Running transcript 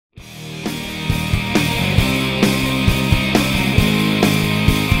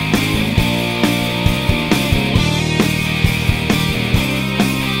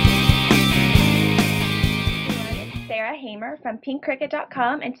from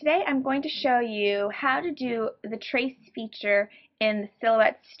pinkcricket.com, and today I'm going to show you how to do the trace feature in the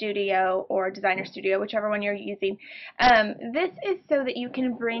Silhouette Studio or Designer Studio, whichever one you're using. This is so that you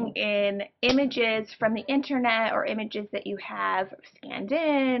can bring in images from the internet or images that you have scanned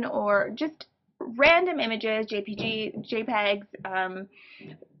in or just random images, JPEGs.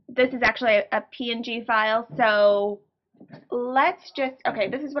 This is actually a PNG file, so okay,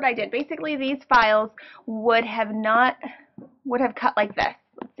 this is what I did. Basically, these files would have cut like this.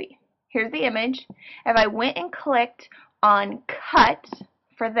 Let's see. Here's the image. If I went and clicked on cut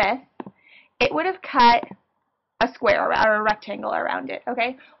for this, it would have cut a square or a rectangle around it,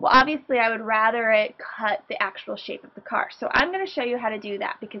 okay? Well, obviously, I would rather it cut the actual shape of the car. So I'm going to show you how to do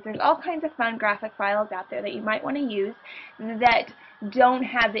that because there's all kinds of fun graphic files out there that you might want to use that don't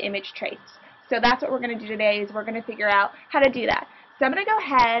have the image traced. So that's what we're going to do today, is we're going to figure out how to do that. So I'm going to go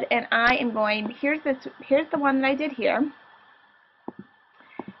ahead and here's the one that I did here.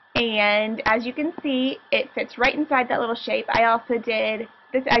 And as you can see, it fits right inside that little shape. I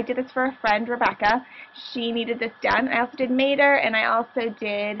did this for a friend, Rebecca. She needed this done. I also did Mater, and I also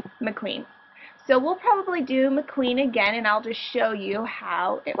did McQueen. So we'll probably do McQueen again, and I'll just show you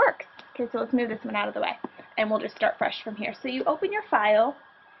how it works. Okay, so let's move this one out of the way, and we'll just start fresh from here. So you open your file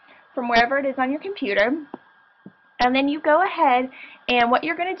from wherever it is on your computer, and then you go ahead, and what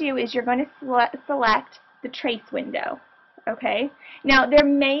you're going to do is you're going to select the trace window. Okay, now there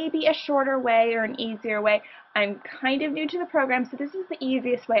may be a shorter way or an easier way. I'm kind of new to the program, so this is the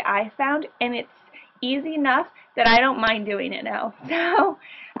easiest way I found, and it's easy enough that I don't mind doing it now. So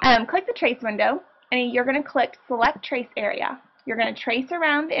click the trace window, and you're going to click select trace area. You're going to trace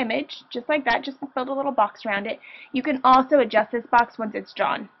around the image just like that, just build a little box around it. You can also adjust this box once it's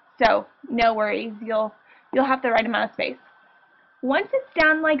drawn. So no worries, you'll have the right amount of space. Once it's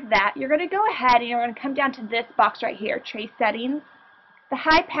down like that, you're going to go ahead and you're going to come down to this box right here, Trace Settings. The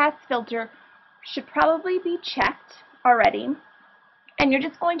High Pass Filter should probably be checked already, and you're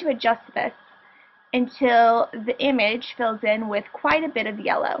just going to adjust this until the image fills in with quite a bit of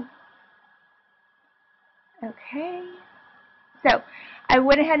yellow. Okay, so I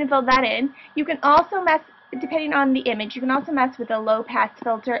went ahead and filled that in. You can also mess, depending on the image, you can also mess with a low pass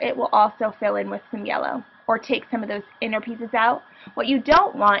filter. It will also fill in with some yellow or take some of those inner pieces out. What you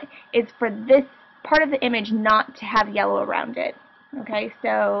don't want is for this part of the image not to have yellow around it. Okay,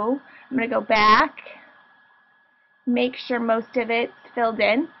 so I'm going to go back, make sure most of it's filled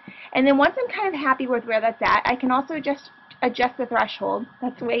in, and then once I'm kind of happy with where that's at, I can also adjust the threshold.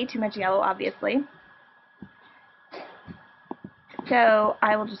 That's way too much yellow, obviously. So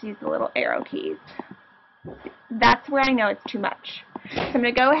I will just use the little arrow keys. That's where I know it's too much. So I'm going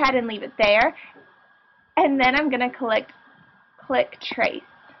to go ahead and leave it there, and then I'm going to click Trace.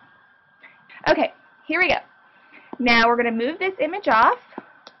 Okay, here we go. Now we're going to move this image off,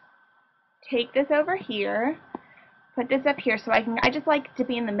 take this over here, put this up here so I just like to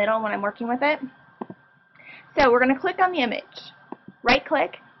be in the middle when I'm working with it. So we're going to click on the image. Right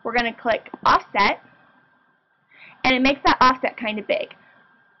click, we're going to click Offset, and it makes that offset kind of big.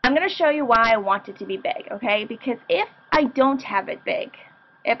 I'm going to show you why I want it to be big, okay? Because if I don't have it big,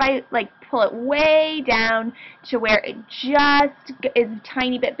 if I pull it way down to where it just is a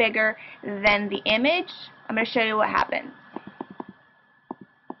tiny bit bigger than the image, I'm going to show you what happens.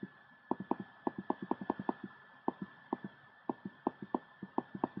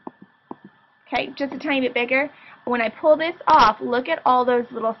 Okay, just a tiny bit bigger. When I pull this off, look at all those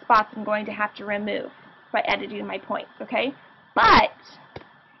little spots I'm going to have to remove by editing my points, okay? But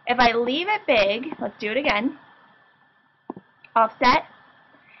if I leave it big, let's do it again, offset.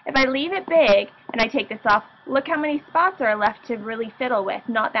 If I leave it big and I take this off, look how many spots are left to really fiddle with.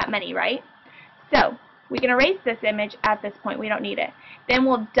 Not that many, right? So we can erase this image at this point. We don't need it. Then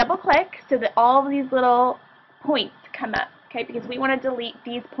we'll double click so that all of these little points come up, okay? Because we want to delete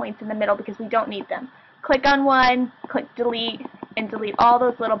these points in the middle because we don't need them. Click on one, click delete, and delete all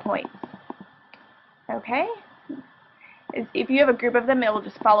those little points. Okay? If you have a group of them, it will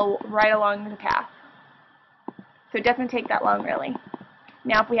just follow right along the path. So it doesn't take that long, really.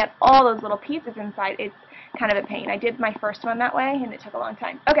 Now, if we have all those little pieces inside, it's kind of a pain. I did my first one that way, and it took a long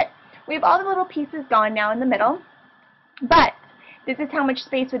time. Okay, we have all the little pieces gone now in the middle, but this is how much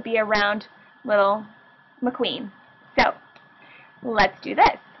space would be around little McQueen. So let's do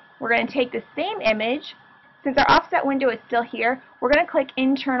this. We're going to take the same image. Since our offset window is still here, we're going to click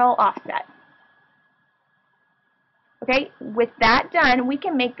Internal Offset. Okay, with that done, we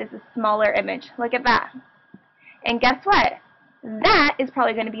can make this a smaller image. Look at that. And guess what? That is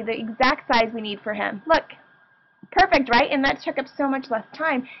probably going to be the exact size we need for him. Look, perfect, right? And that took up so much less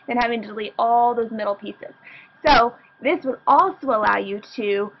time than having to delete all those middle pieces. So This would also allow you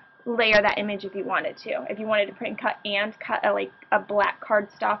to layer that image if you wanted to. If you wanted to print cut and cut a black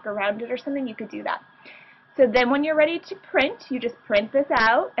cardstock around it or something, you could do that. So then when you're ready to print, you just print this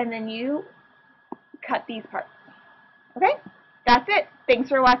out and then you cut these parts. Okay? That's it. Thanks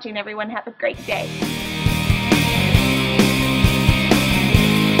for watching, everyone. Have a great day.